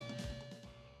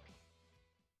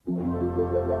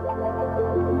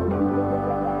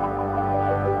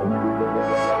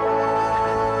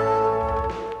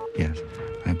Yes,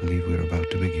 I believe we're about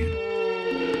to begin.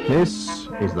 This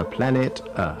is the planet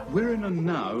Earth. We're in a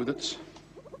now that's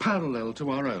parallel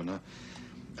to our own,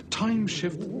 a time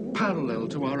shift parallel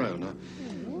to our own,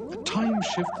 a time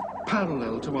shift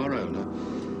parallel to our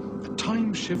own, a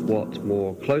time shift... What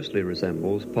more closely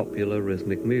resembles popular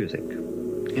rhythmic music.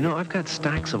 You know, I've got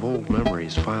stacks of old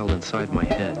memories filed inside my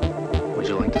head. Would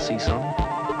you like to see some?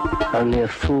 Only a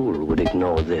fool would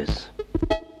ignore this.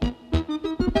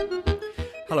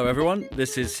 Hello everyone,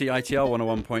 this is CITR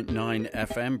 101.9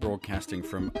 FM, broadcasting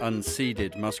from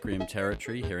unceded Musqueam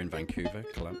territory here in Vancouver,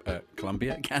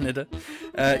 Columbia, Canada.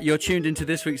 You're tuned into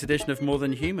this week's edition of More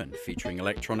Than Human, featuring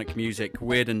electronic music,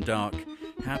 weird and dark,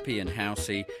 happy and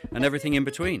housey, and everything in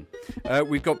between.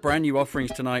 We've got brand new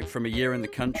offerings tonight from A Year in the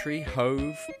Country,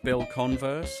 Hove, Bill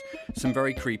Converse, some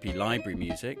very creepy library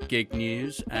music, gig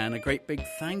news, and a great big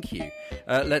thank you.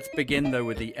 Let's begin though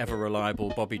with the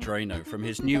ever-reliable Bobby Drano from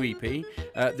his new EP.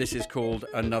 This is called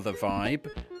Another Vibe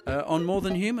on More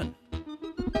Than Human.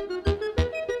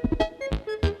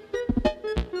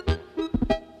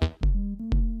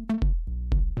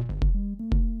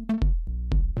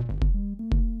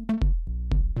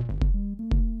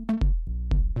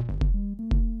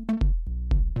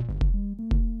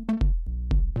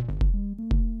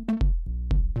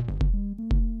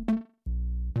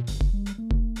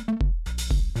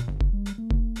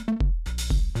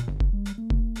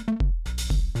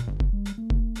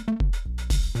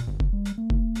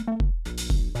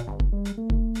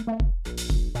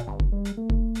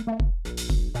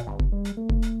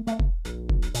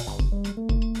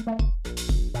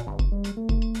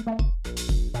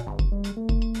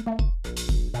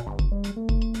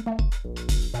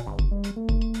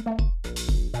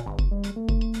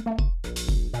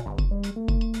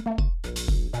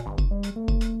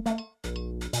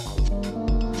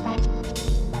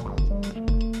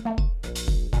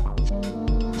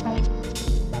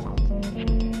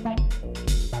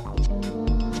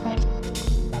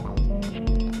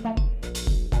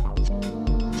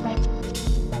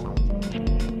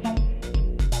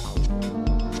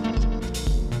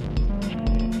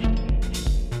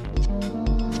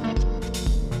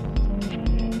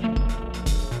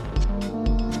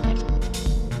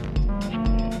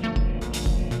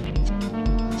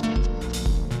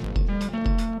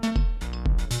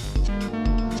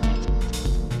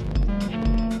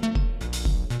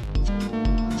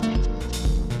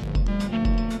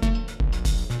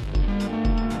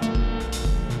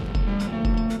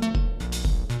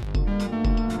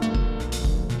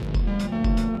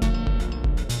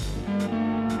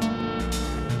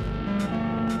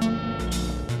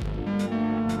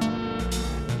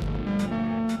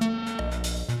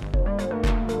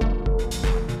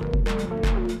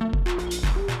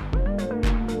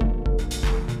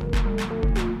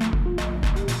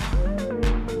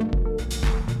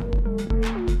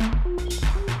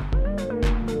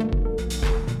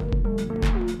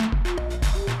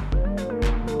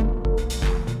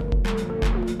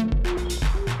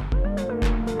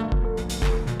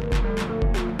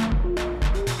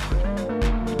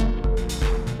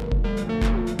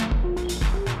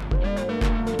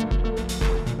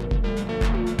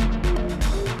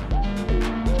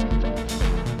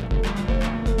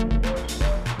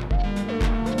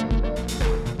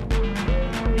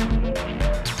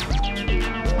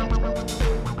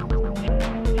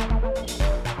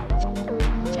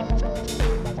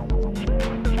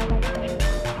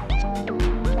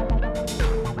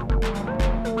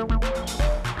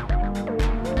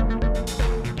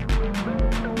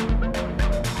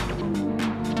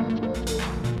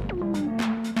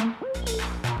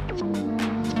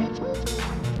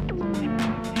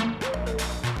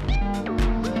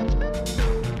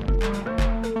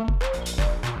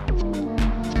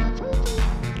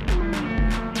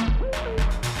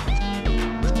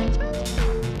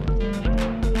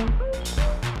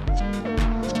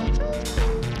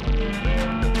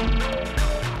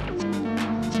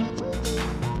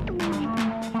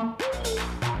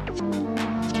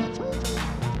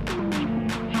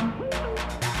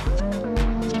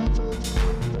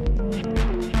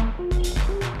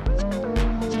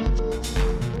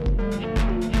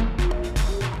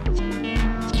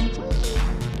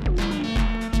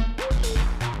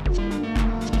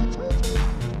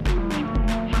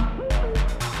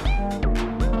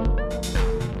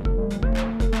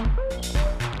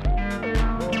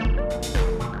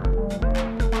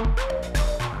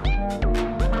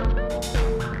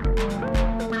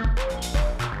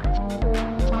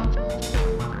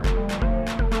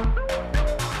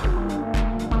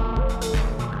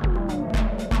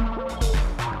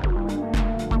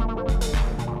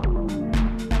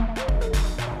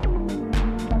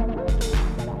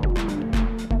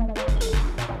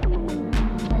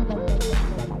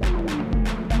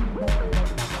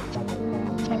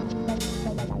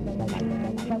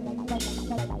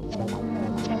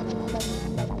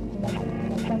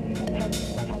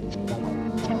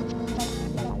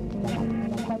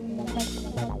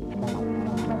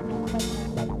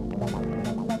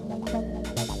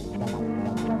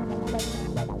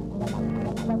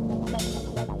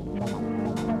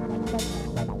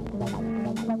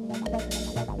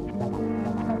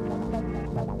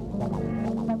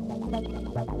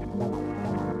 I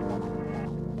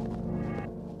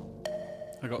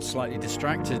got slightly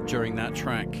distracted during that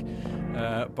track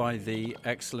by the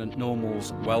excellent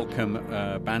Normals Welcome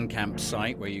Bandcamp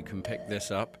site where you can pick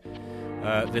this up.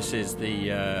 This is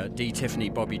the D. Tiffany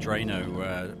Bobby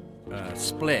Drano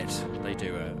split. They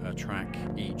do a track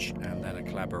each and then a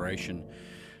collaboration.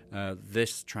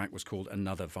 This track was called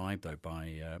Another Vibe, though,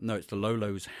 by... no, it's the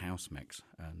Lolo's House Mix,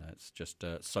 and it's just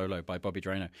solo by Bobby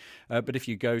Drano. But if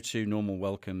you go to Normal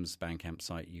Welcome's Bandcamp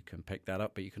site, you can pick that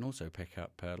up, but you can also pick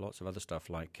up lots of other stuff,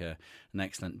 like an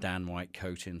excellent Dan White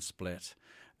Coating split,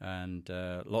 and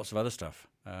lots of other stuff.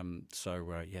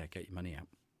 So, yeah, get your money out.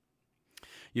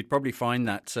 You'd probably find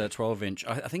that 12-inch.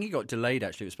 I think it got delayed,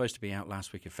 actually. It was supposed to be out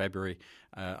last week of February.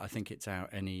 I think it's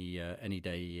out any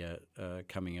day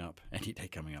coming up. Any day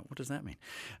coming up. What does that mean?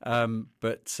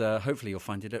 But hopefully you'll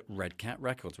find it at Red Cat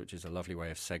Records, which is a lovely way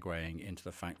of segueing into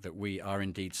the fact that we are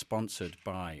indeed sponsored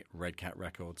by Red Cat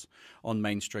Records on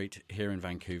Main Street here in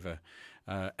Vancouver.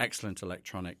 Excellent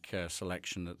electronic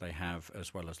selection that they have,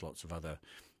 as well as lots of other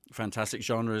fantastic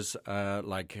genres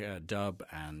like dub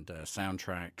and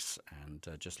soundtracks and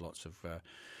just lots of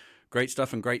great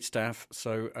stuff and great staff.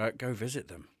 So go visit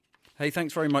them. Hey,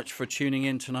 thanks very much for tuning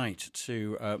in tonight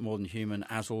to More Than Human.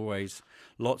 As always,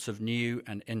 lots of new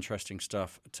and interesting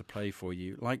stuff to play for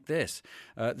you, like this.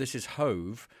 This is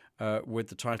Hove with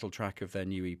the title track of their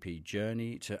new EP,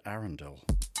 Journey to Arundel.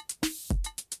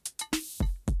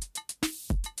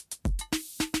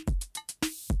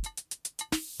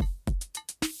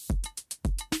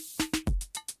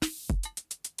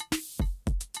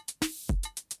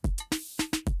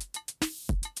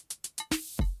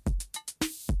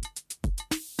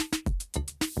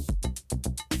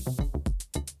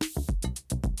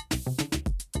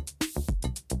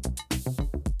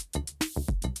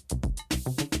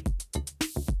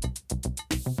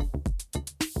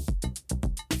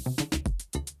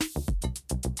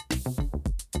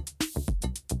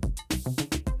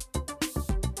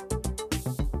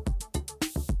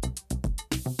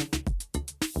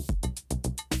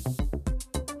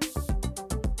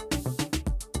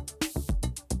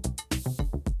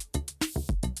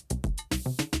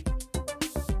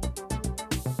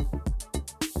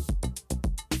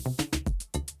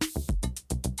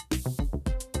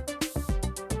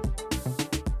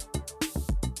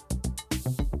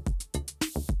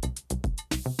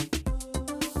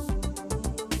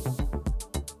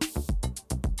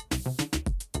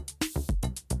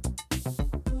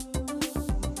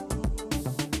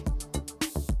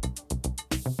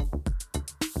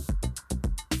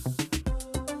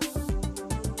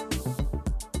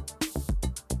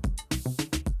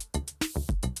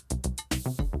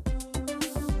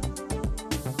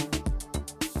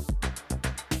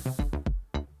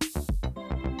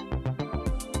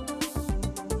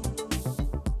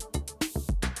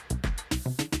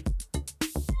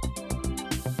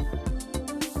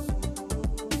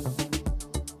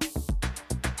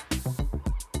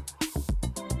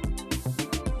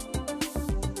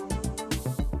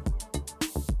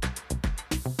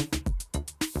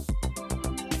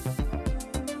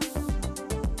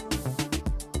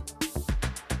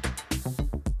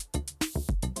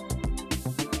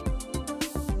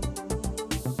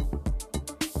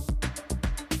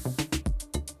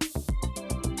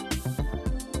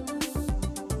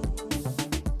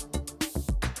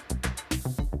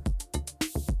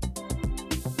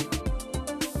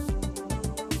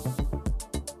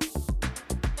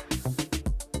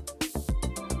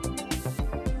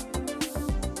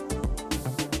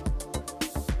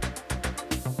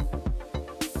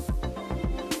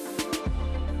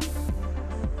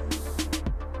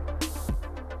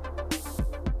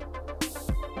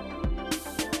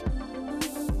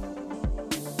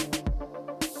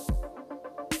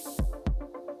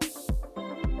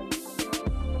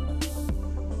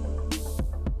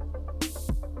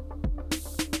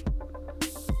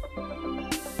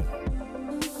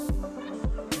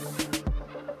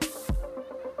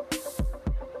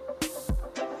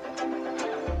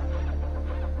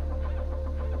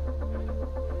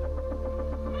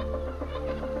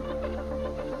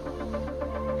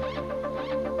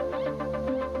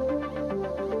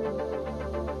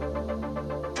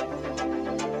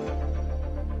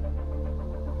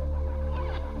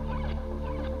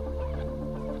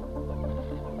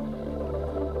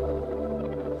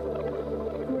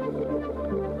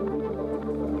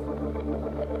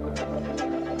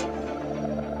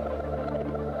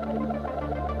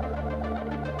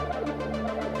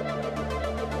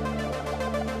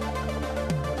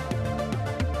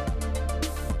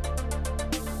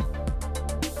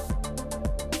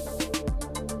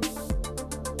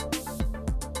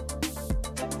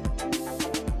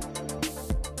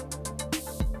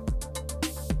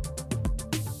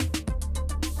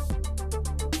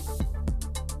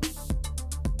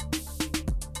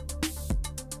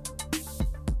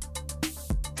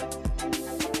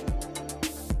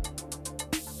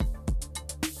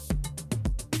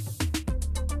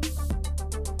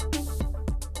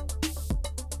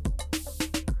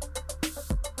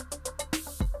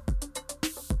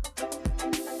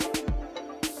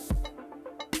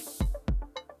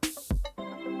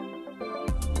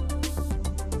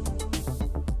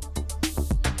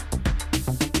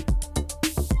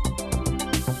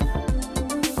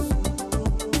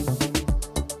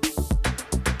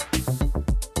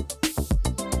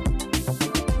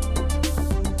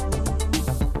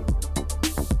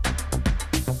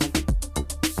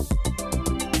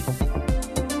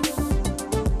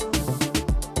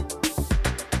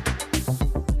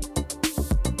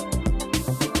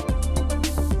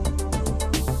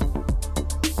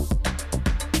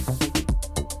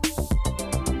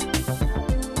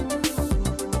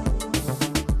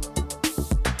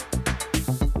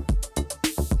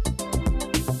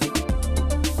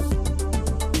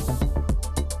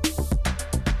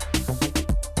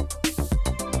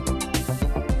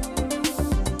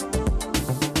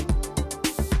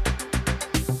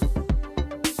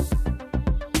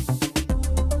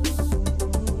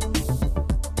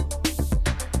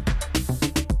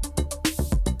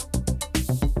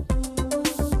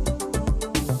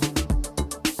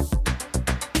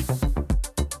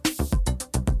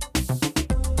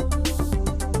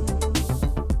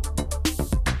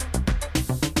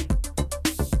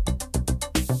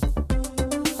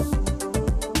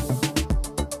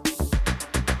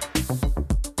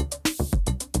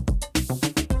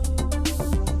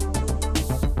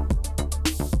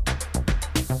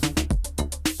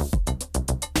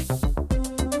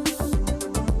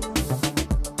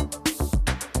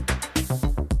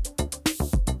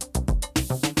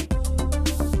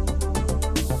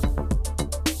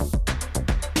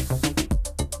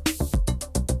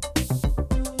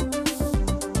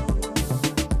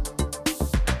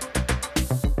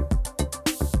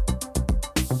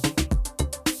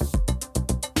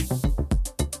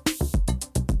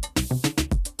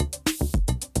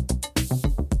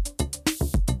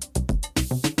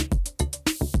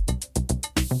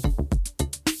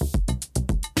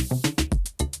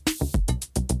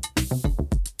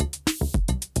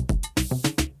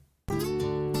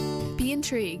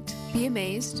 intrigued, be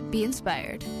amazed, be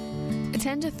inspired.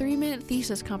 Attend a 3-minute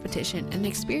thesis competition and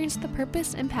experience the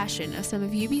purpose and passion of some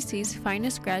of UBC's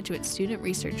finest graduate student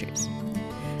researchers.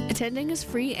 Attending is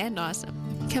free and awesome.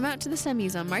 Come out to the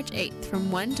semis on March 8th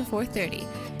from 1 to 4:30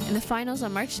 and the finals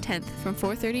on March 10th from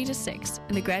 4:30 to 6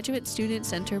 in the Graduate Student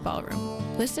Center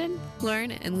Ballroom. Listen,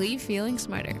 learn, and leave feeling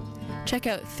smarter. Check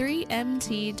out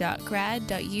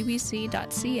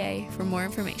 3mt.grad.ubc.ca for more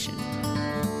information.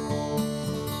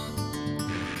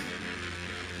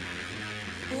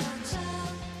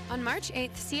 On March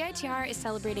 8th, CITR is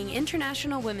celebrating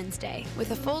International Women's Day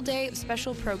with a full day of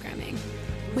special programming.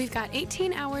 We've got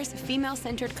 18 hours of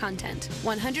female-centered content,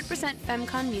 100%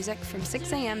 FemCon music from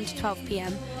 6 a.m. to 12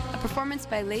 p.m., a performance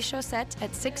by Les Chaussettes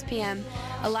at 6 p.m.,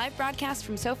 a live broadcast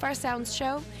from So Far Sounds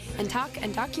show, and talk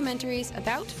and documentaries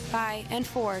about, by, and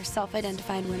for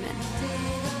self-identified women.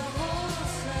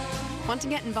 Want to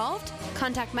get involved?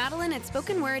 Contact Madeline at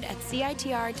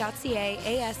spokenword@citr.ca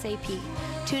ASAP.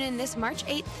 Tune in this March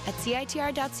 8th at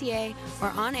citr.ca or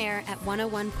on air at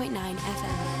 101.9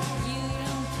 FM.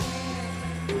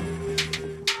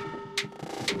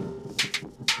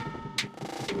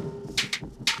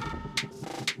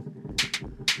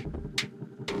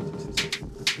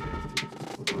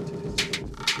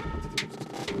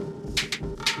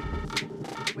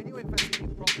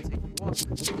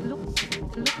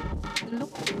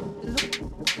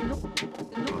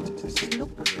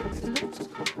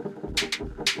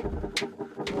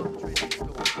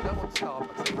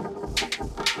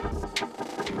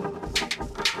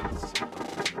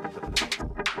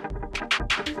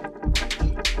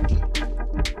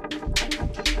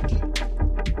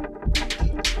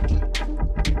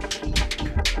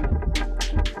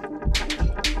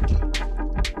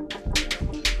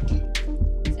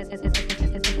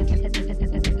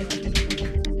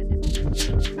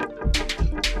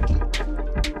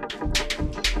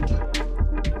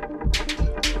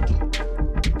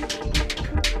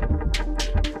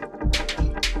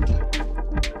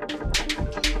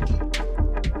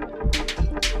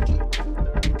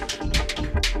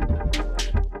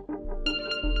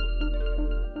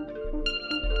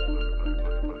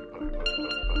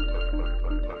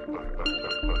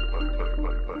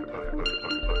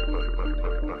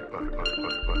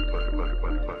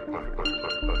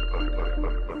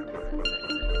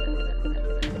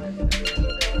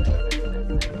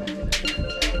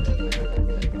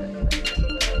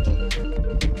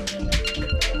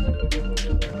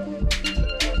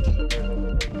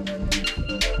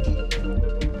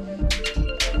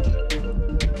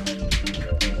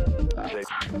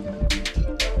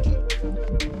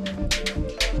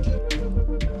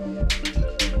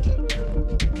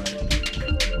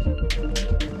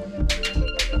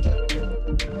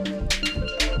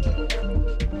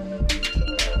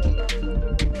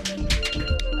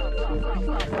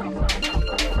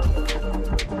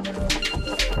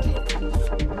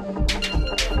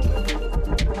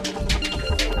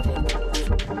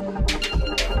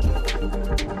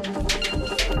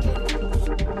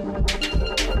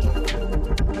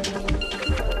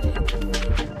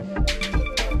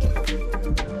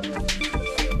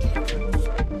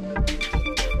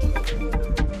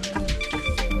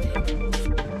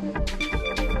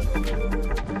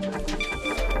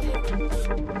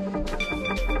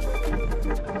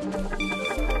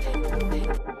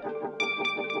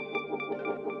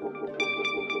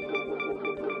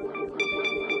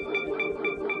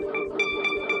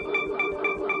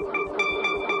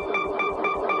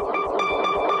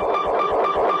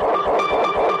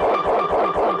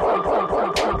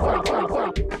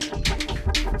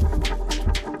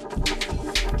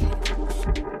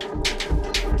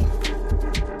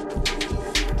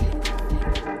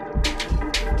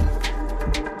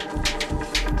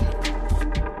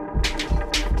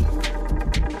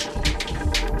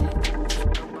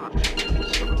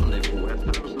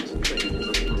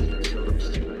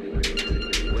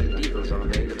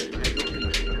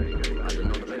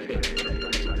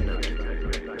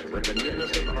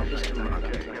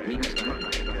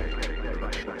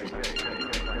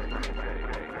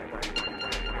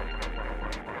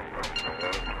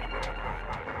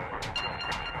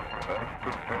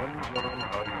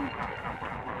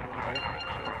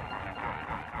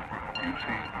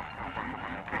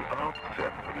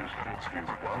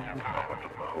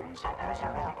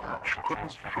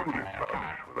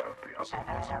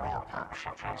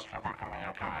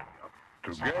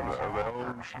 Together,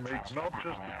 they'll make not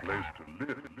just a place to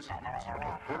live, but a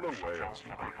fuller way of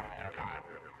life.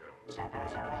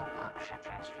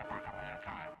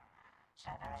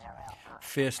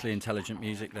 Fiercely intelligent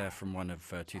music there from one of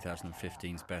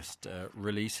 2015's best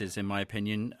releases, in my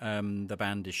opinion. The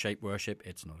band is Shape Worship.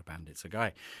 It's not a band, it's a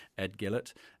guy, Ed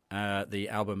Gillett. The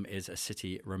album is A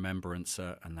City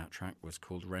Remembrancer, and that track was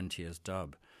called Rentier's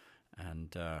Dub.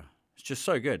 And it's just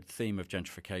so good. Theme of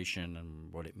gentrification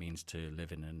and what it means to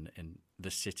live in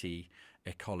the city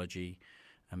ecology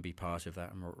and be part of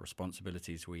that and what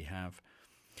responsibilities we have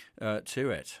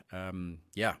to it.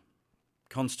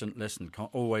 Constant listen,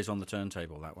 always on the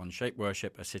turntable, that one. Shape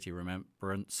Worship, A City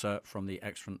Remembrance from the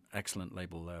excellent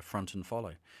label Front and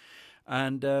Follow.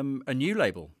 And a new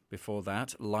label before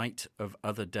that, Light of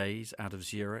Other Days out of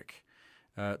Zurich.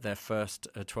 Their first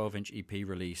 12-inch EP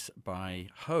release by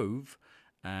Hove.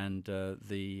 And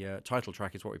the title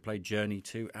track is what we played, Journey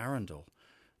to Arundel.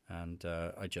 And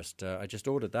I just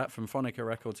ordered that from Phonica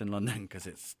Records in London because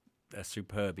it's a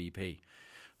superb EP.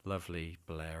 Lovely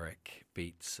Balearic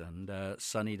beats and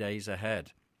sunny days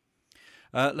ahead.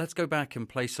 Let's go back and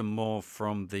play some more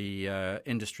from the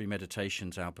Industry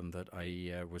Meditations album that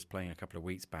I was playing a couple of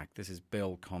weeks back. This is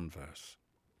Bill Converse.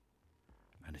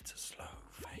 And it's a slow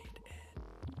fade in.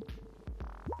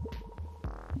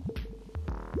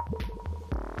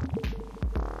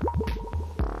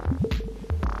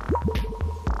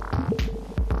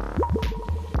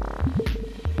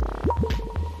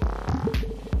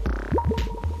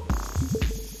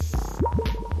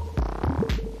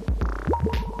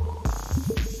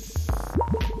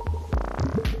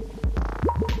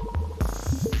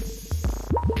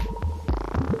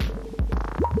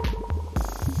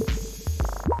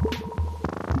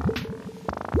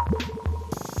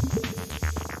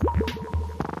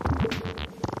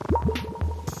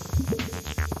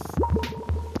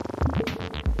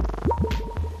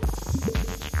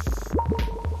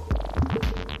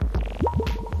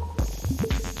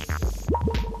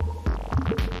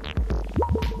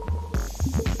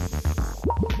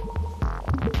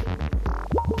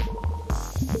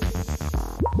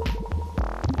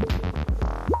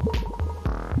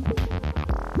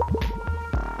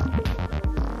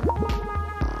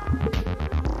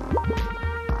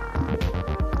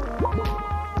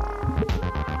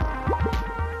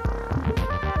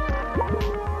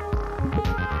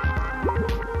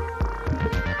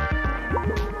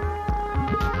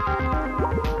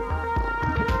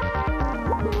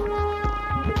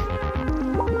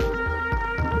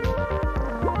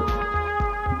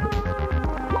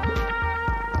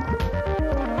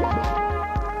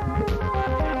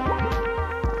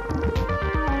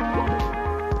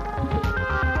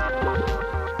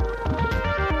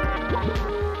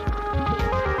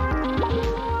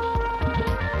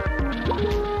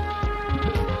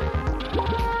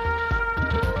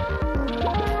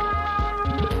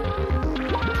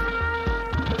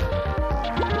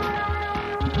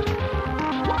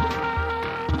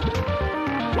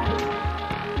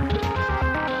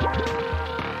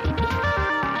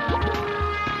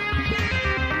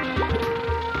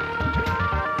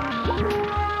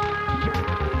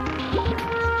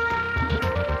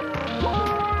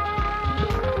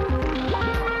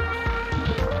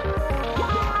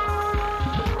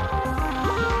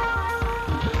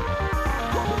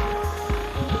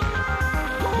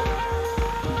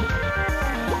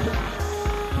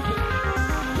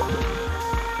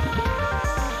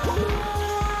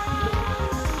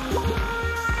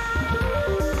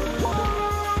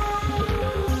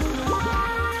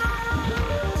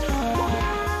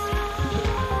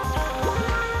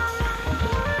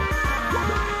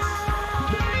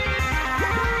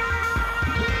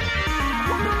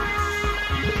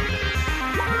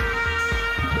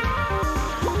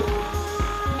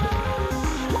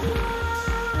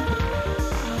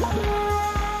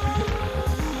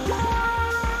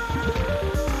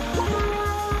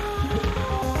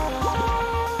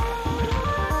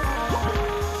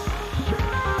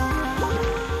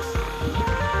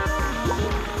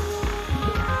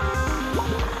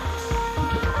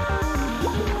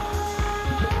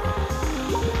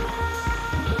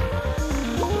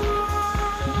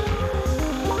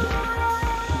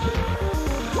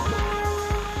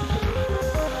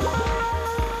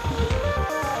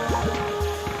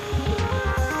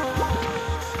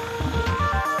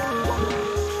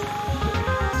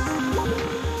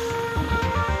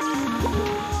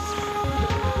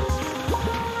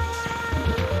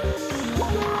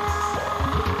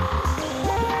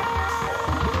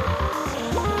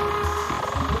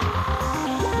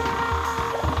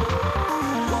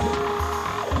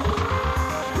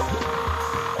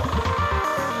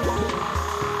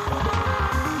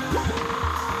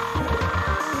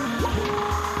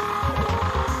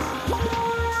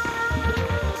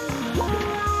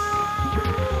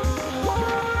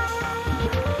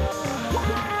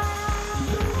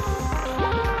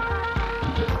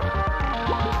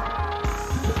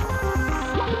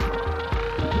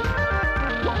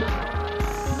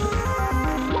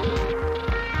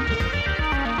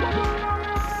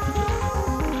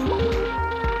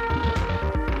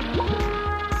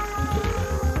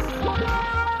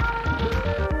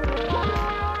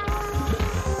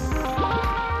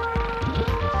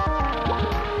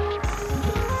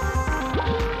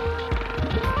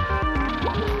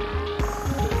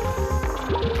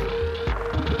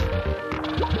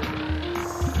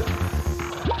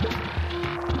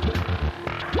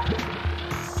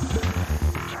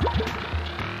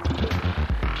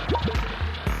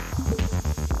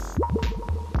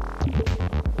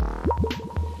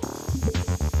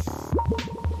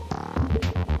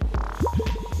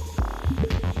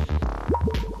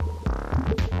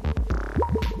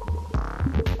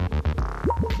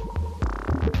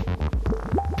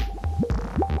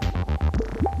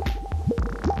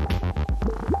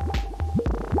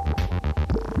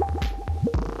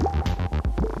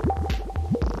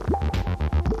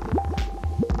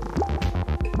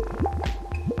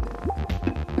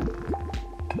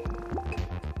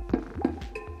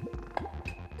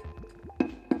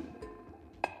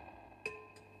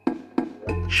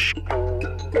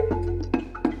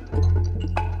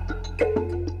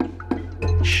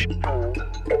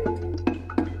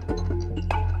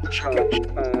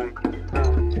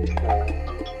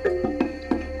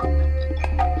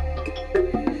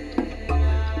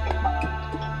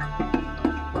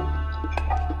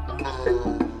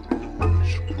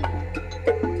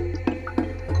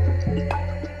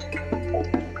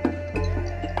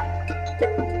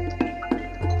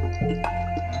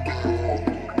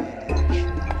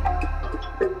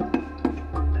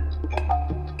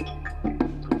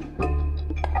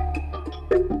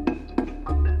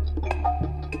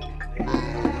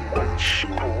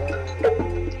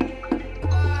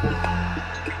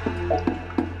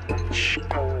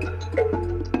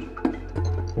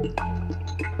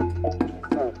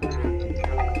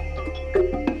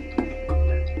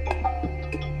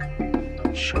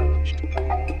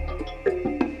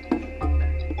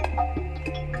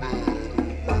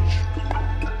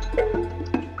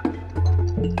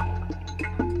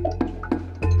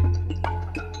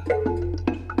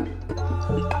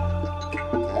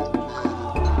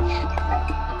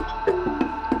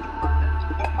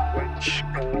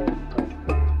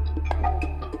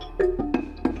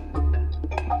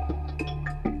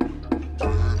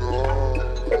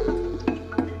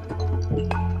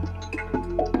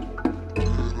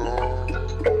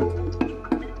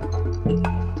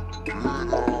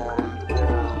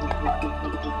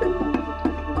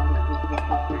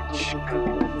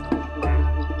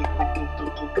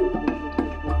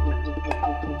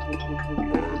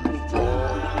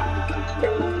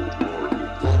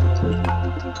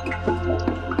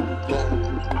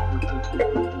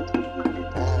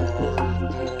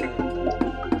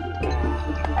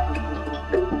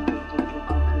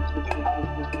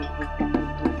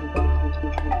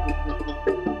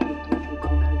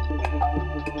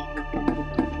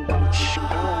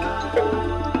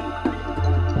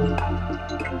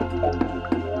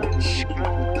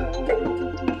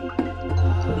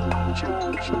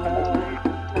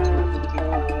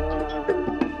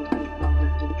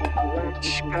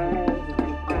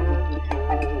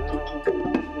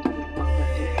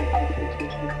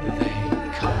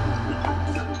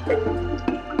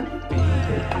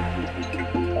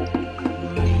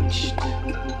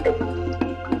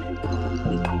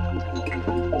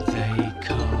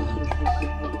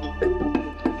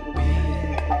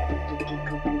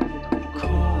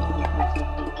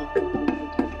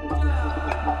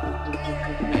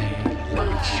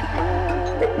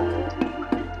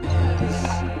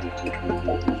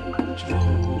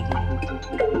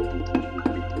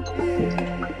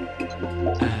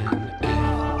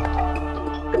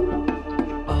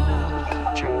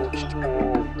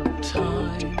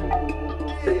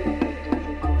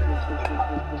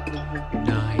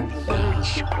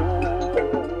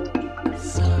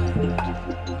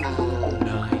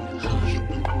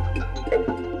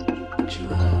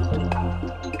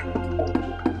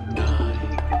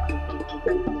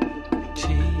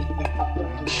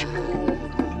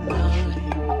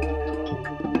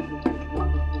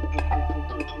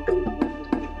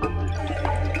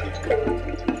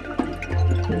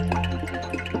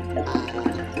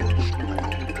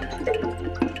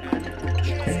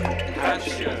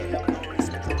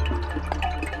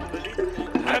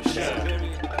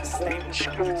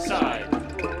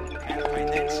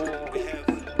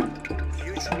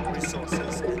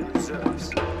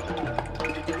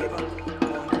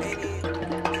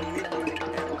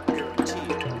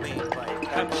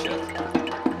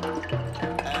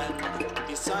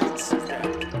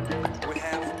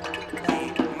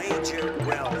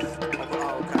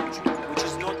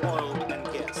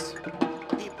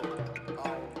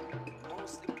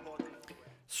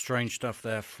 Strange stuff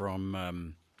there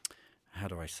from, how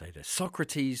do I say this?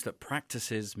 Socrates That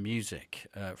Practices Music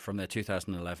from their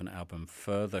 2011 album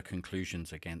Further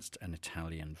Conclusions Against an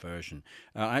Italian Version.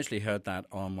 I actually heard that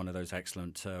on one of those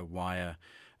excellent Wire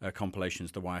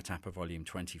compilations, the Wiretapper Volume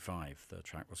 25. The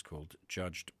track was called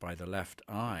Judged by the Left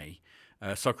Eye.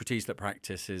 Socrates That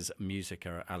Practices Music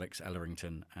are Alex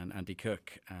Ellerington and Andy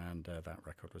Cook, and that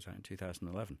record was out in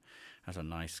 2011. Has a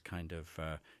nice kind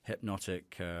of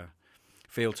hypnotic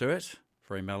feel to it,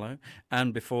 very mellow.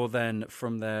 And before then,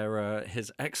 from their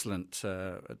his excellent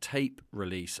tape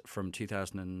release from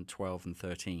 2012 and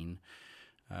 13,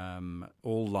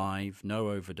 all live, no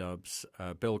overdubs,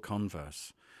 Bill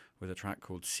Converse with a track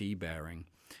called Sea Bearing.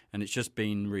 And it's just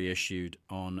been reissued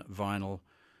on vinyl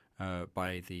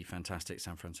by the fantastic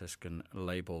San Franciscan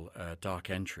label Dark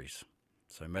Entries.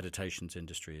 So Meditations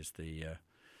Industry is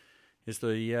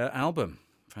the album.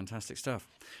 Fantastic stuff.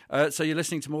 So you're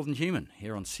listening to More Than Human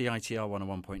here on CITR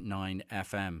 101.9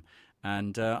 FM.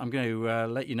 And I'm going to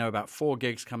let you know about 4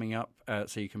 gigs coming up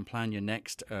so you can plan your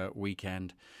next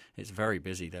weekend. It's very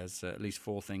busy. There's at least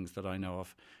 4 things that I know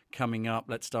of coming up.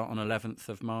 Let's start on 11th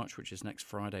of March, which is next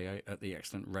Friday, at the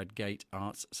excellent Redgate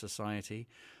Arts Society.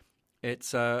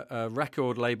 It's a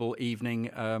record label evening,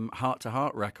 Heart to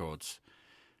Heart Records.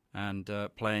 And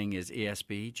playing is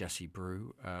ESB, Jesse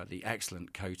Brew, the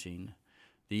excellent Coatine,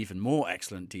 the even more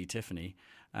excellent D. Tiffany,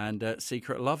 and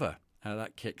Secret Lover.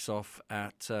 That kicks off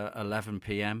at 11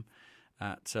 p.m.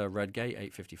 at Redgate,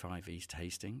 855 East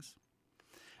Hastings.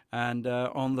 And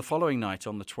on the following night,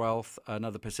 on the 12th,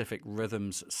 another Pacific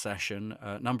Rhythms session.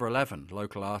 Number 11,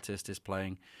 local artist, is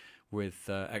playing with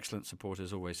excellent support,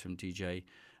 as always, from DJ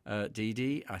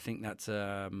DD. I think that's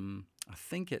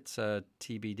it's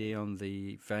TBD on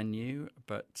the venue,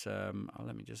 but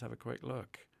let me just have a quick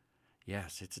look.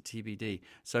 Yes, it's a TBD.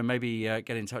 So maybe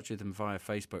get in touch with them via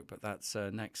Facebook, but that's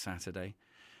next Saturday.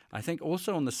 I think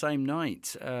also on the same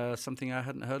night, something I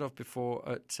hadn't heard of before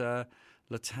at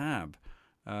La Tab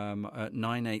at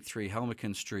 983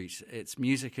 Helmican Street. It's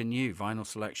Music Anew, vinyl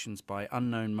selections by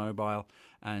Unknown Mobile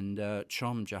and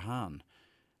Chom Jahan.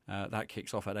 That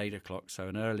kicks off at 8 o'clock, so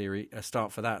an earlier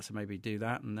start for that. So maybe do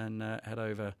that and then head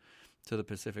over to the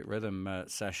Pacific Rhythm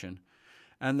session.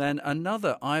 And then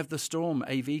another Eye of the Storm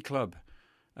AV Club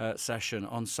session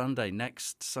on Sunday,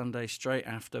 next Sunday, straight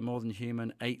after More Than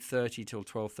Human, 8:30 till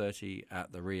 12:30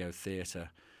 at the Rio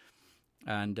Theatre.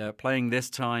 And playing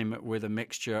this time with a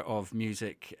mixture of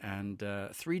music and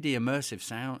 3D immersive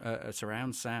sound,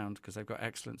 surround sound, because they've got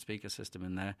excellent speaker system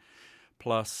in there,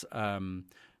 plus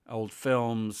old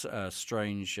films,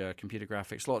 strange computer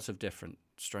graphics, lots of different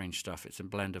strange stuff. It's a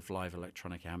blend of live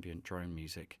electronic ambient drone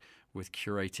music with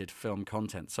curated film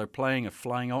content. So playing a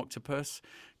Flying Octopus,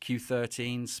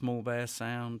 Q13, Small Bear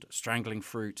Sound, Strangling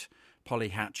Fruit, Polly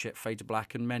Hatchet, Fade to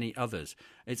Black, and many others.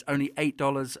 It's only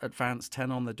 $8 advance, 10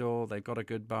 on the door. They've got a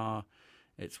good bar.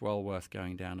 It's well worth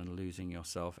going down and losing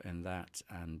yourself in that.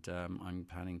 And I'm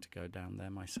planning to go down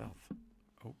there myself.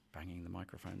 Oh, banging the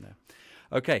microphone there.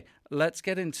 Okay, let's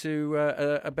get into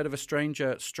a bit of a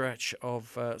stranger stretch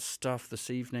of stuff this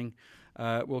evening.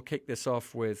 We'll kick this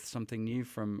off with something new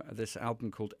from this album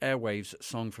called Airwaves,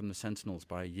 Song from the Sentinels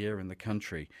by A Year in the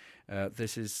Country.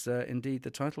 This is indeed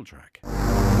the title track.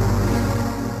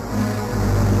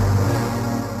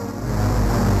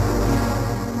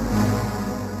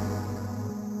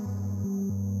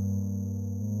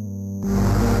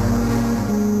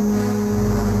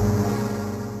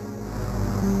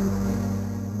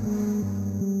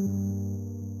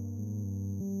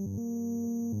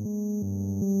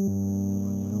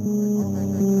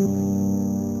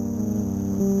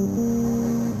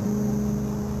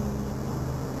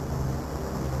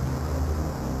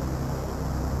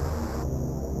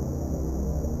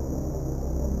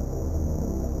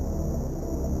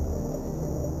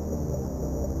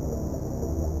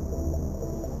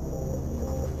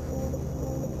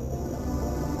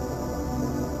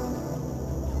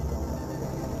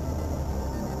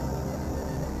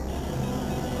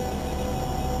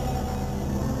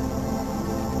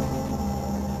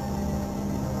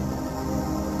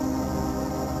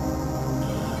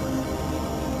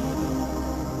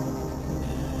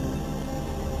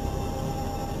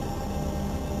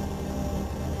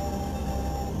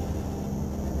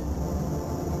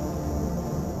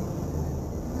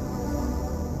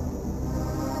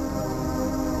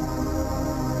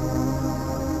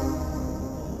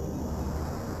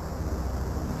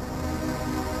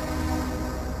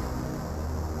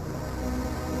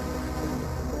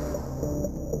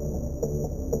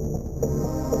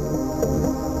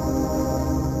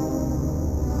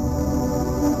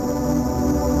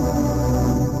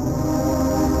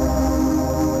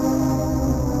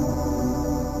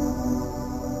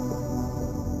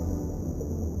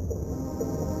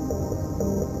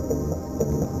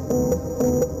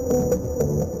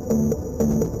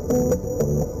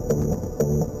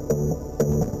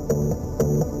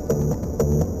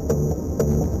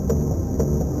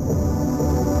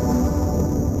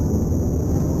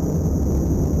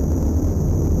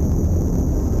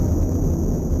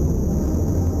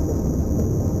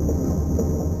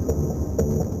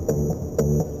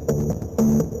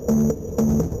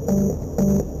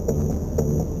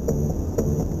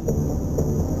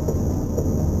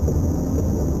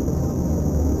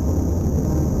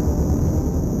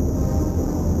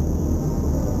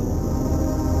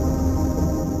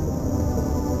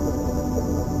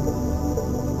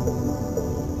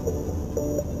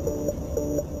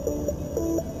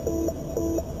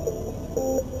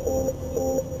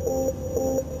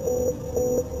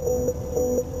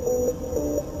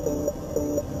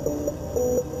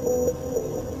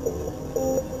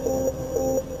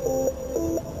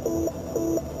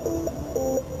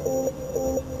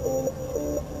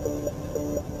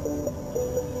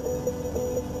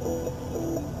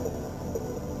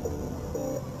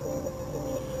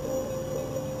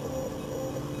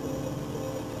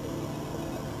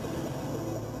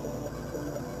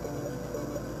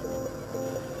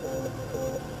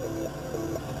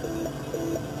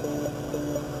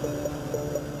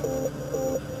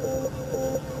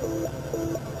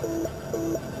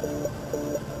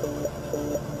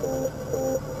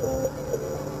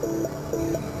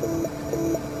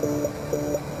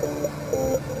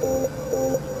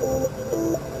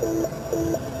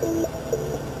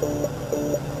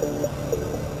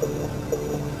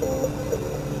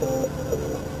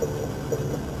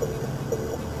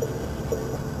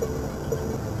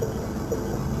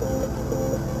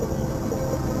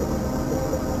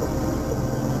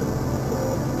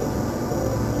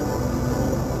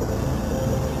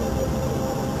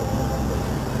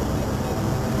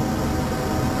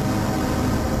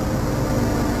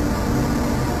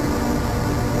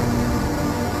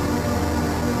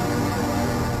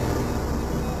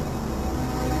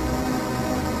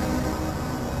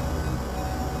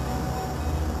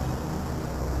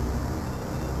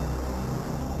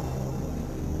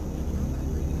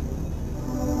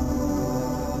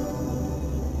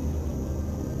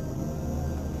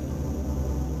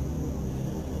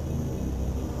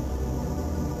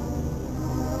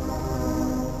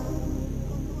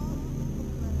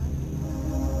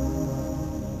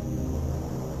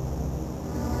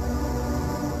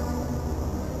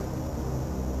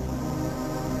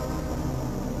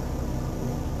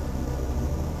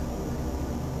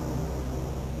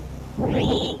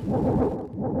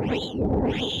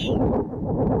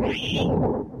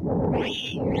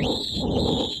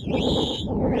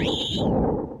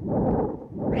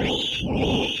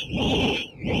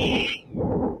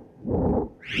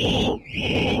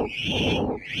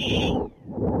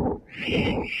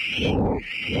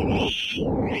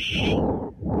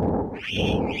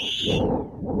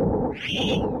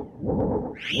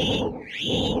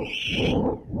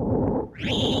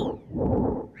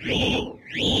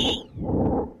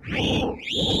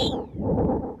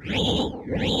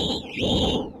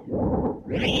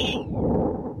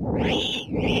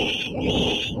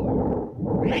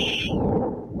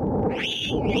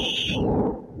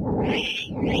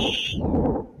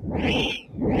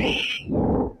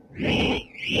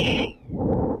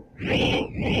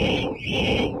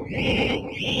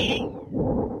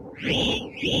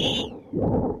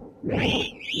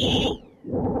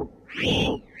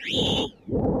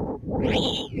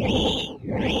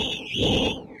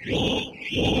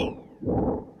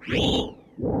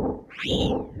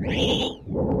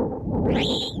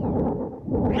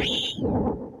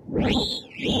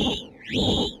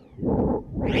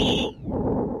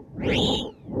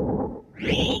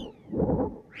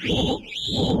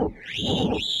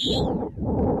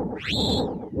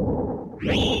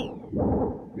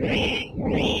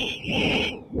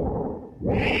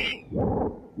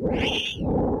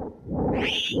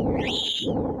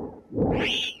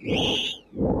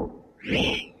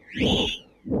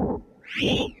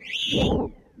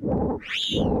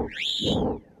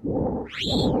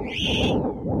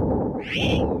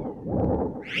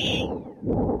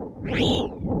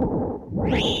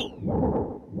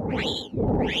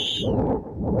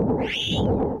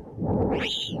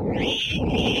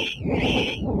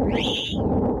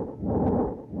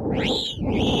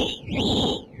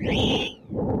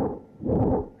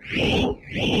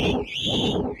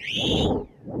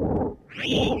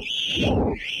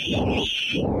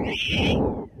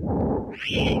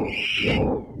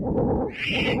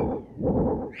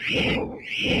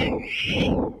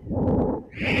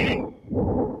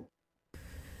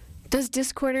 Does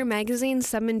Discorder magazine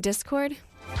summon discord?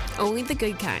 Only the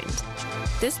good kind.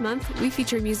 This month, we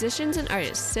feature musicians and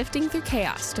artists sifting through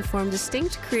chaos to form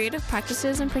distinct creative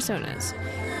practices and personas.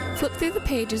 Flip through the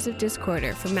pages of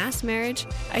Discorder for Mass Marriage,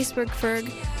 Iceberg Ferg,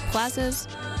 Plazas,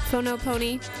 Phono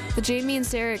Pony, the Jamie and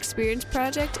Sarah Experience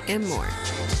Project, and more.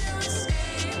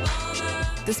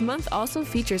 This month also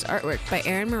features artwork by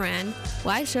Aaron Moran,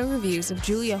 live show reviews of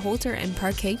Julia Holter and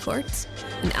Parquet Courts,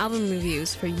 and album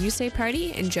reviews for You Say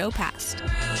Party and Joe Past.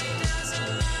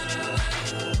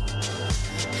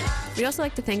 We'd also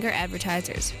like to thank our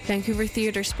advertisers, Vancouver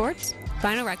Theatre Sports,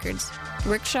 Vinyl Records,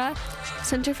 Rickshaw,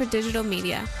 Center for Digital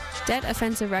Media, Dead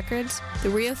Offensive Records, The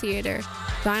Rio Theatre,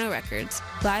 Vinyl Records,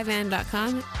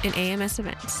 LiveAnd.com, and AMS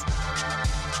Events.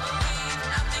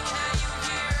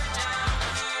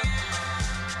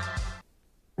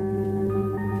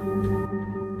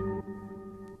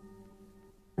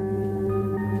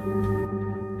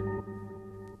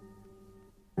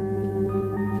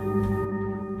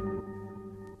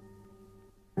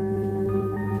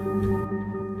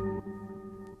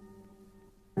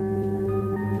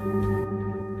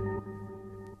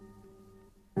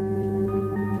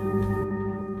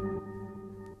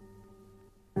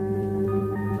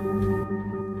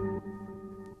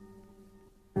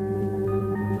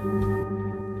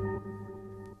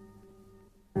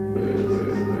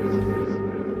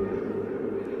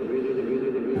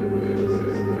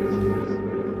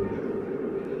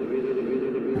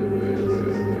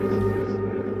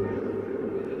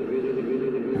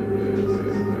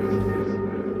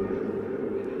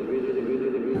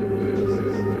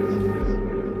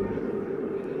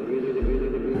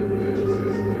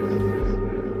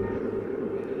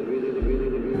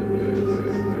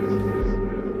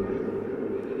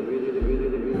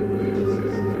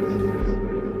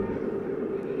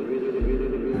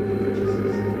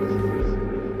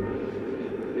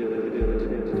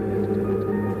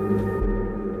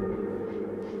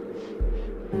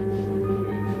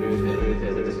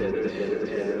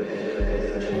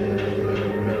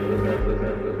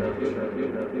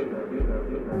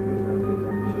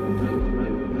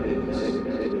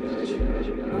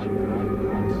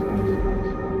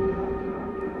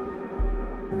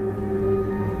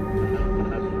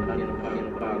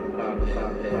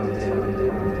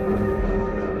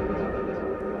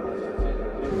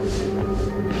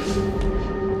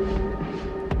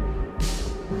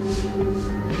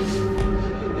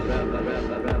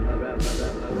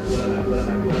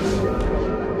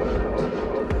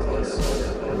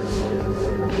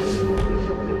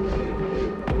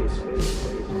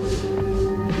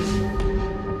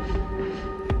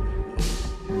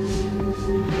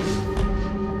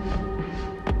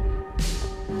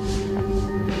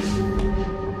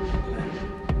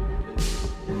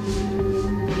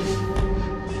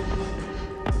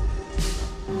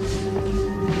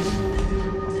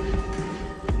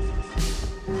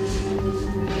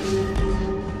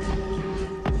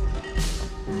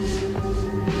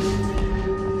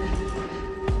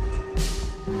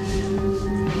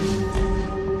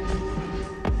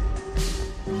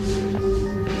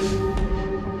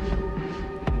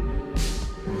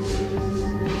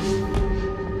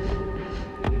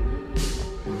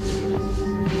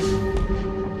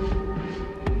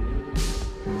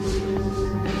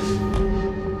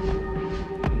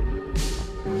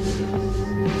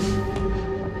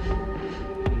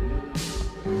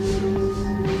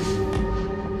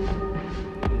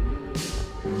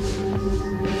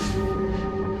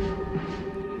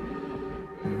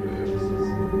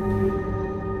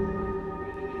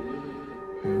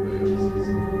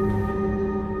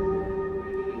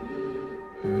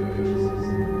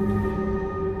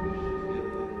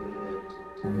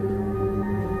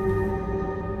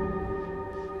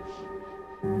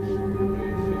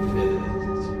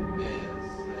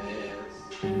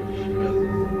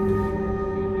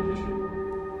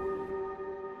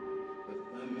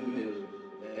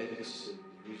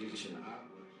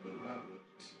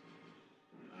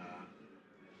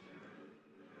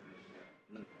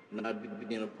 not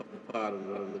being a part of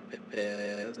the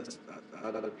past,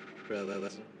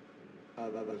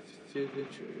 I'd rather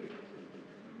future,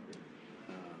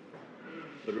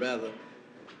 but rather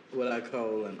what I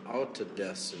call an altered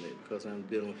destiny, because I'm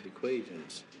dealing with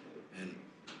equations, and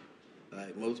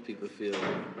like most people feel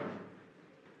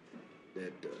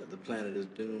that the planet is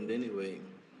doomed anyway.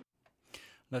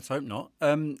 Let's hope not.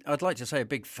 I'd like to say a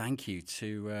big thank you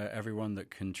to everyone that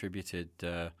contributed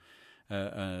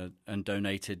and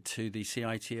donated to the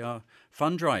CITR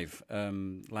fund drive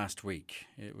last week.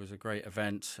 It was a great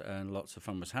event and lots of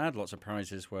fun was had. Lots of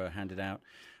prizes were handed out.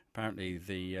 Apparently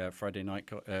the Friday night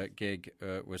gig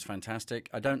was fantastic.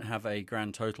 I don't have a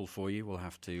grand total for you. We'll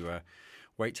have to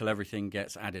wait till everything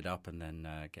gets added up and then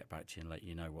get back to you and let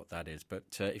you know what that is. But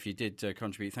if you did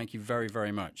contribute, thank you very,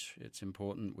 very much. It's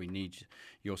important. We need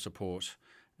your support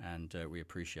and we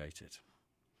appreciate it.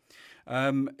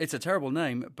 It's a terrible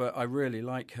name, but I really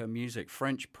like her music.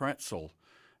 French Pretzel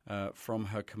from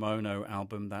her Kimono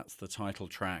album. That's the title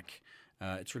track.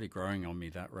 It's really growing on me,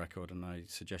 that record, and I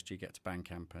suggest you get to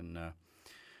Bandcamp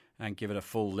and give it a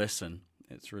full listen.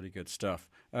 It's really good stuff.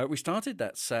 We started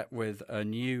that set with a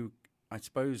new, I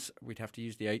suppose we'd have to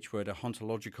use the H word, a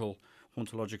hauntological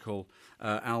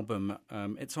album.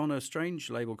 It's on a strange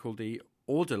label called the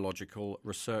Orderlogical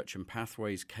Research and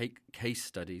Pathways Case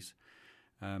Studies.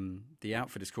 The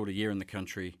outfit is called A Year in the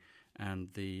Country, and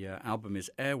the album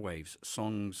is Airwaves,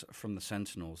 Songs from the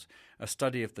Sentinels, a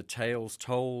study of the tales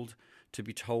told to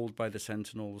be told by the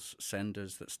Sentinels,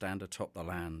 senders that stand atop the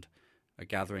land, a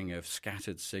gathering of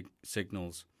scattered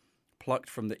signals, plucked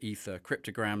from the ether,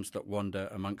 cryptograms that wander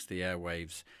amongst the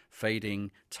airwaves,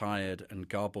 fading, tired and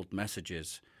garbled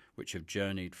messages which have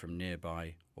journeyed from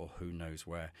nearby or who knows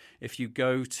where. If you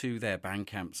go to their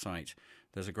Bandcamp site,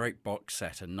 there's a great box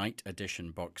set, a night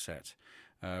edition box set,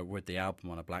 with the album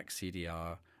on a black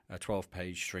CDR, a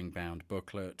 12-page string-bound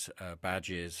booklet,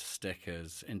 badges,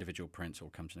 stickers, individual prints, all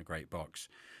comes in a great box.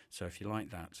 So if you like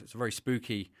that, it's a very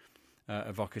spooky,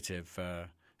 evocative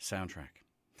soundtrack.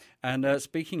 And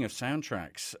speaking of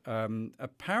soundtracks,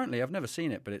 apparently, I've never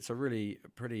seen it, but it's a really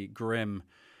pretty grim,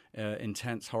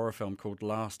 intense horror film called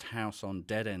Last House on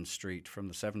Dead End Street from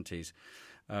the 70s.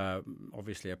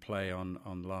 Obviously a play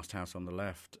on Last House on the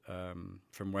Left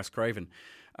from Wes Craven.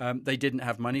 They didn't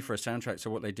have money for a soundtrack, so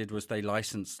what they did was they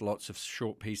licensed lots of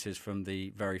short pieces from the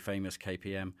very famous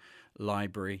KPM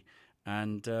library,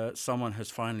 and someone has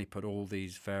finally put all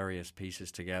these various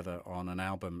pieces together on an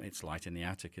album. It's Light in the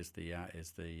Attic is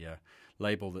the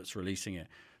label that's releasing it.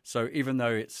 So even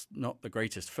though it's not the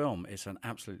greatest film, it's an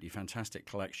absolutely fantastic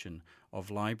collection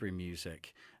of library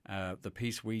music. The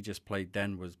piece we just played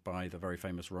then was by the very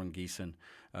famous Ron Geeson,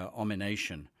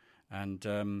 Omination.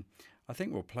 And I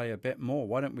think we'll play a bit more.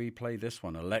 Why don't we play this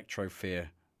one, Electro-Fear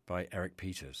by Eric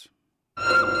Peters.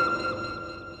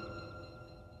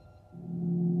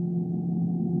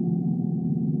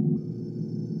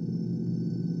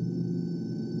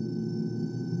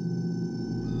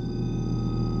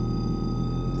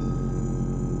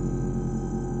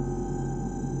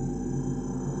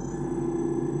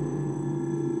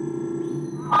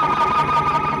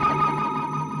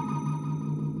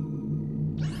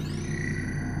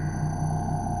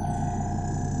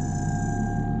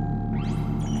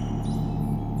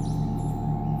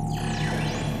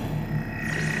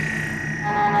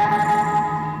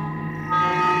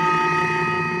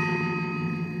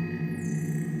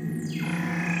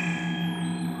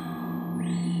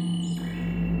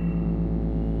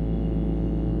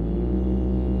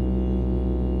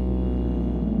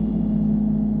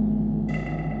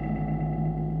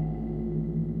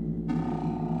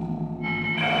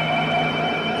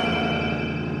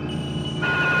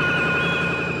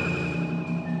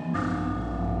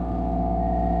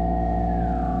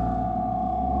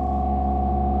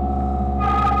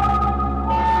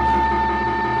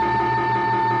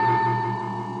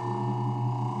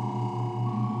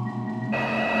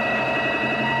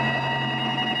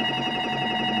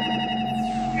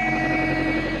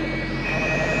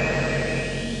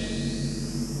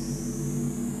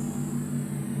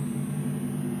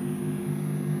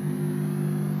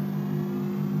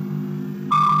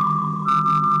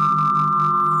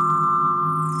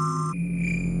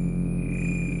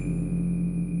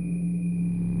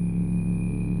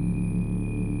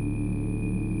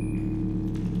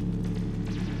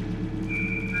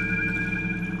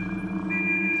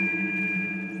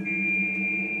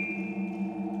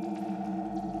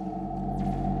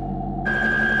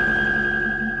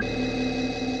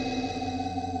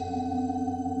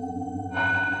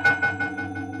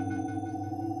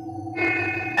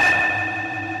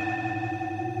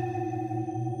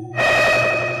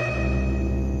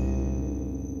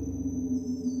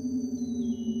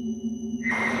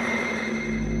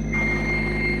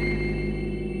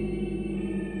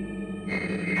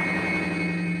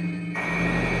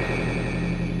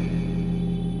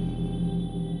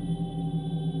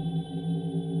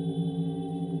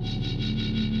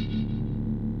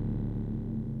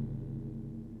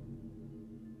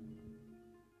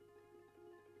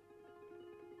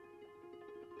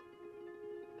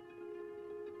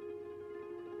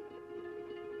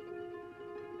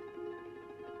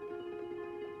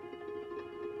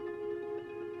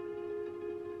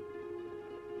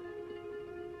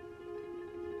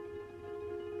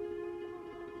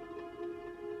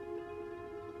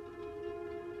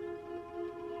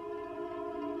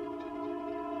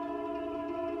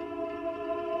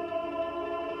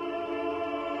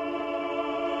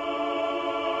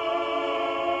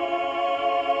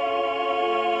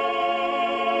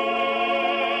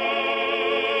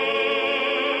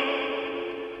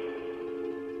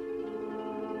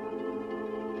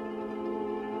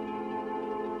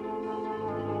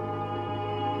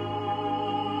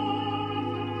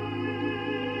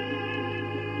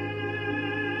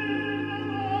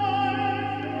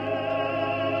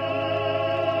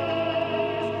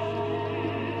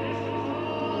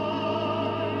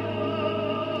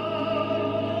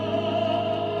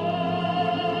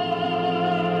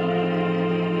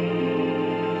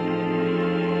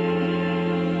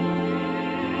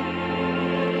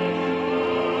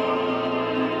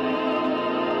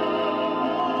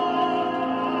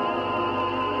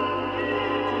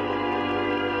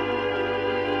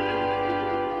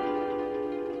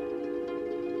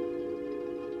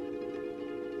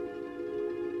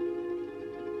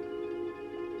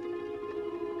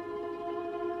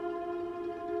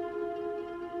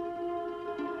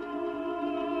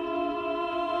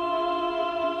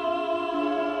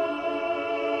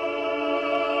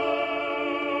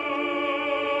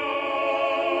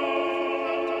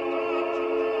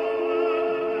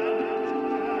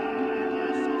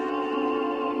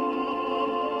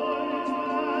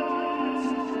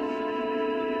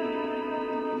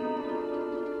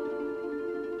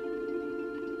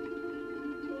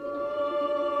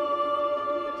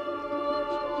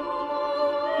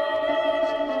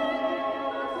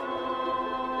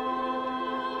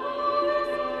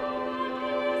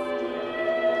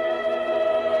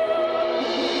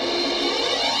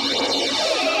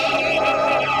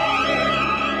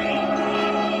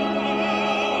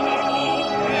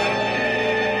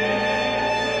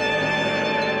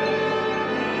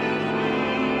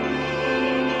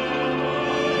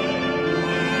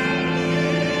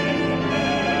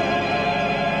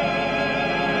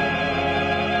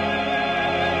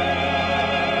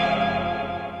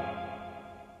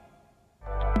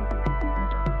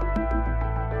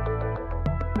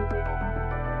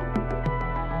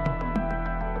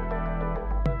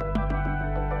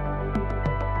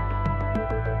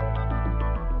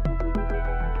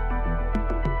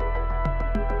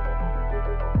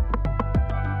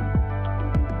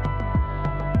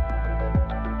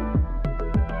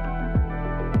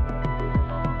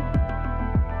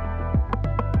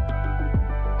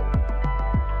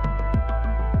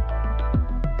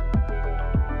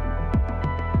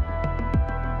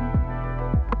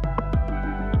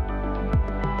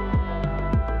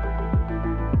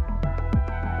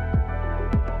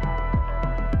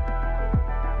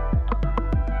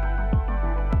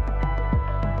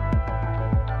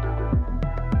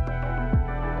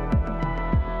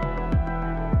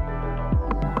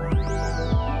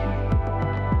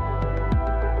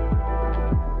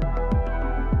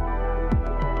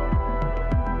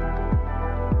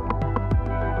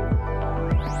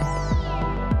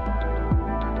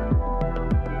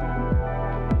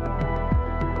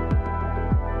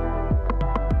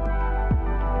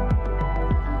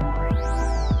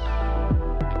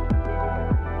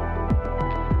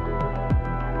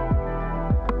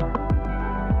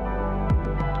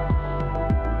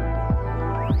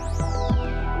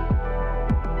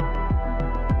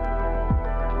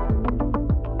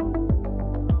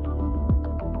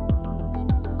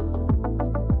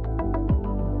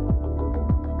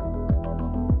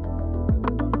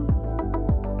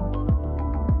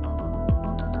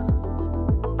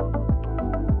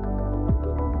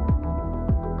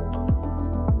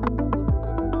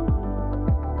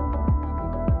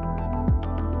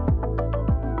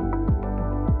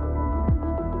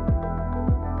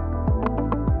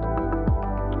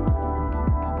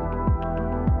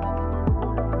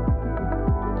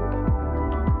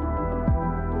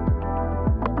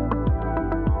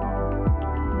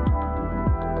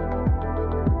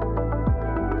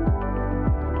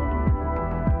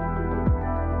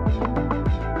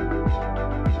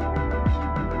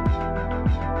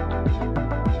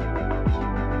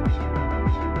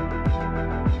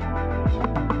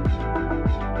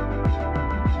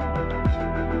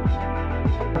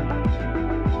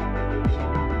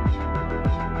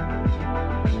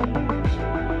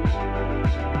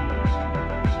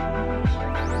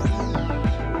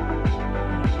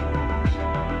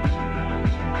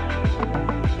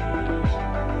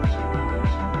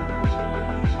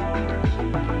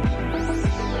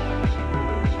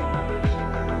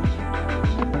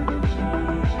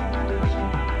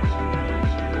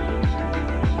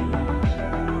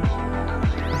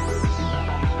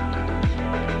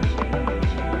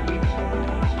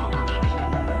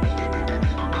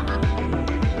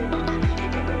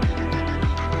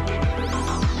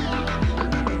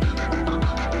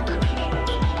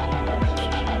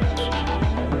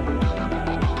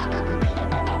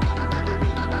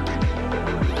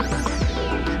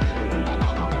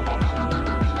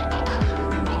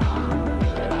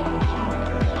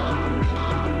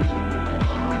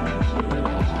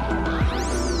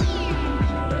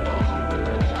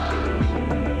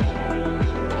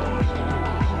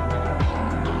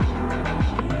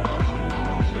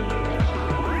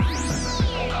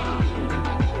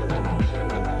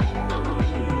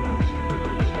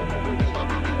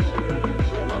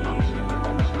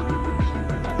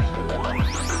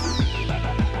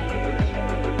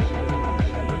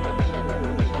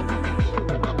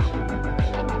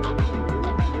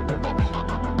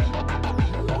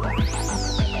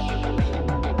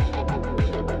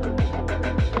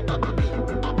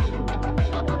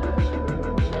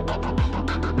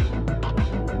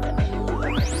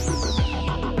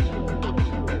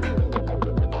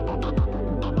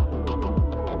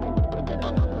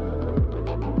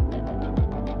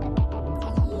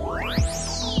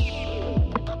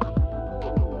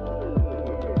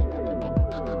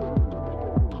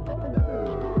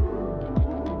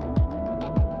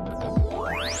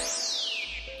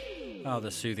 Oh, the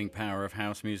soothing power of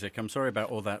house music. I'm sorry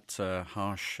about all that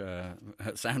harsh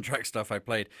soundtrack stuff I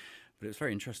played, but it was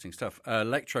very interesting stuff.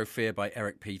 Electro Fear by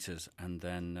Eric Peters, and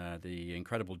then the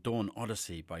incredible Dawn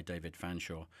Odyssey by David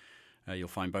Fanshawe. You'll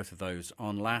find both of those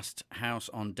on Last House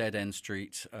on Dead End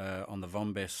Street on the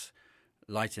Vombis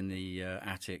Light in the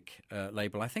Attic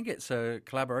label. I think it's a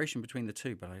collaboration between the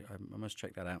two, but I must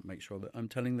check that out and make sure that I'm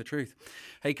telling the truth.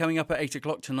 Hey, coming up at 8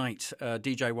 o'clock tonight,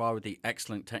 DJ Wah with the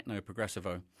excellent Techno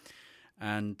Progressivo.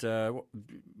 And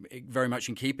very much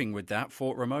in keeping with that,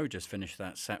 Fort Rameau just finished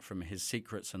that set from his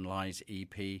Secrets and Lies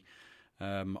EP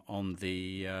on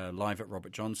the Live at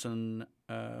Robert Johnson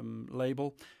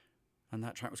label. And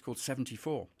that track was called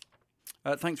 74.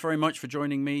 Thanks very much for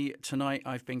joining me tonight.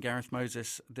 I've been Gareth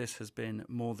Moses. This has been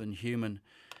More Than Human.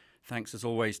 Thanks, as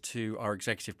always, to our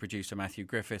executive producer, Matthew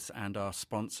Griffiths, and our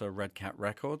sponsor, Red Cat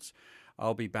Records.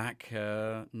 I'll be back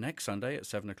next Sunday at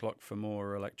 7 o'clock for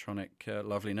more electronic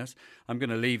loveliness. I'm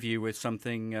going to leave you with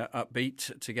something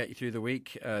upbeat to get you through the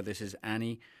week. This is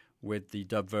Annie with the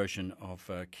dub version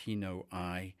of Kino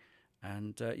Eye.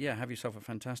 And, have yourself a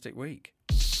fantastic week.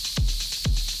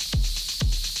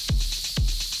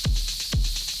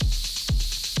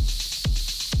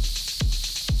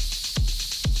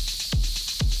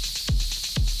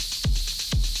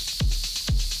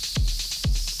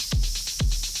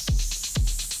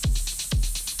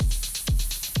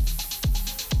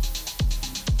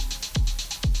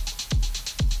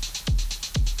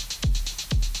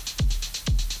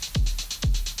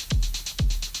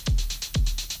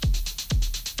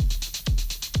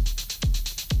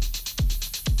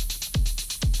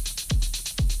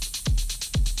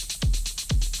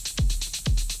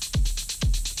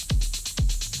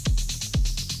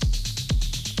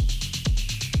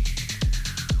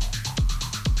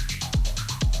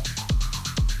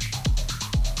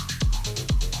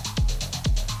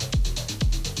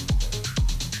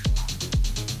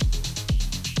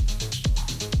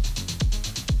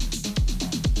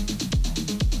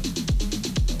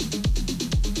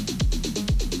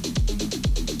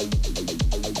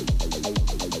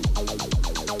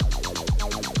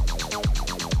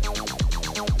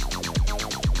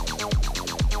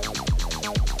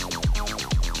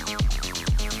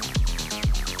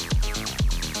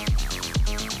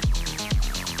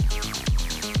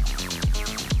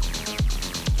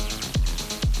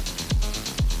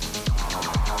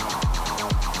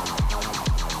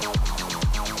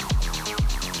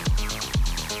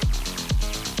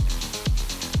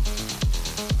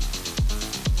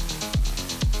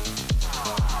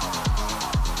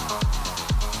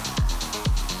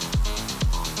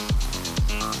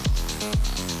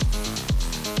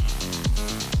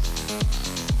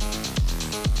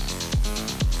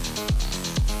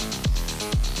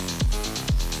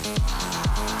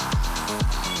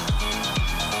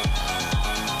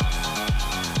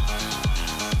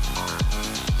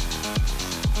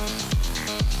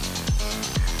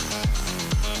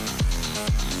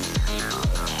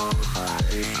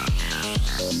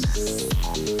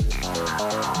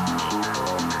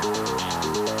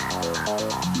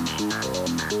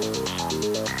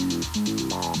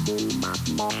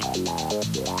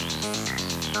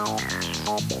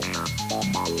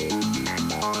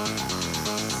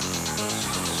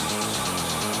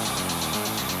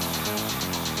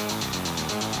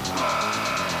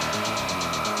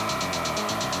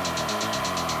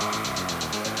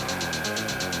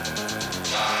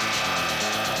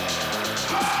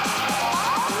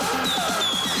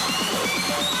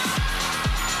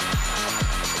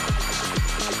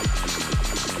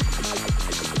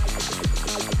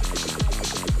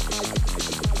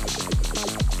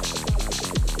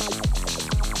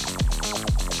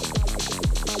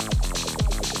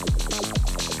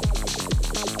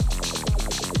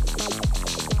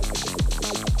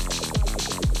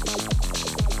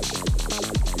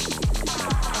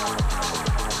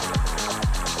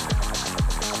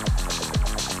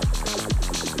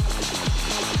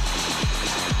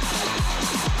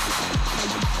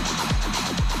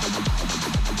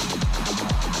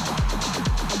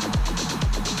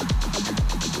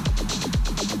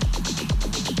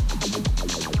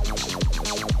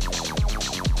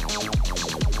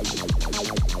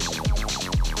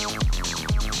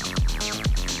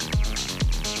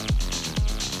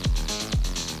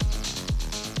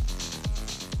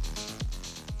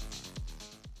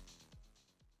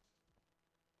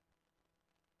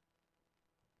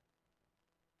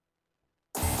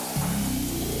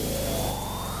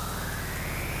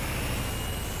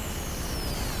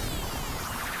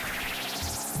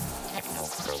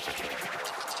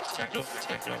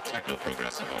 Techno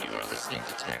Progressivo. You are listening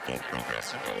to Techno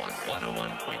Progressivo on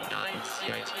 101.9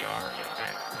 CITR in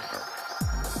Vancouver.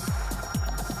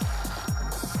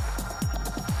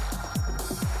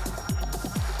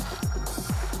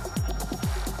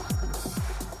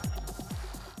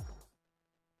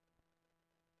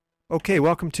 Okay,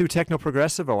 welcome to Techno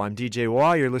Progressivo. I'm DJ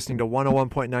Wah. You're listening to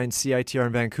 101.9 CITR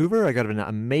in Vancouver. I got an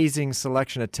amazing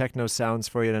selection of techno sounds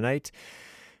for you tonight.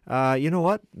 You know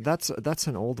what? That's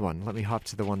an old one. Let me hop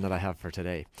to the one that I have for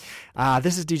today.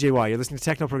 This is DJ Wah. You're listening to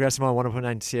Techno Progressivo on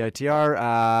 101.9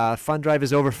 CITR. Fund Drive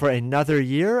is over for another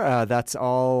year. That's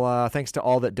all thanks to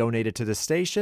all that donated to the station.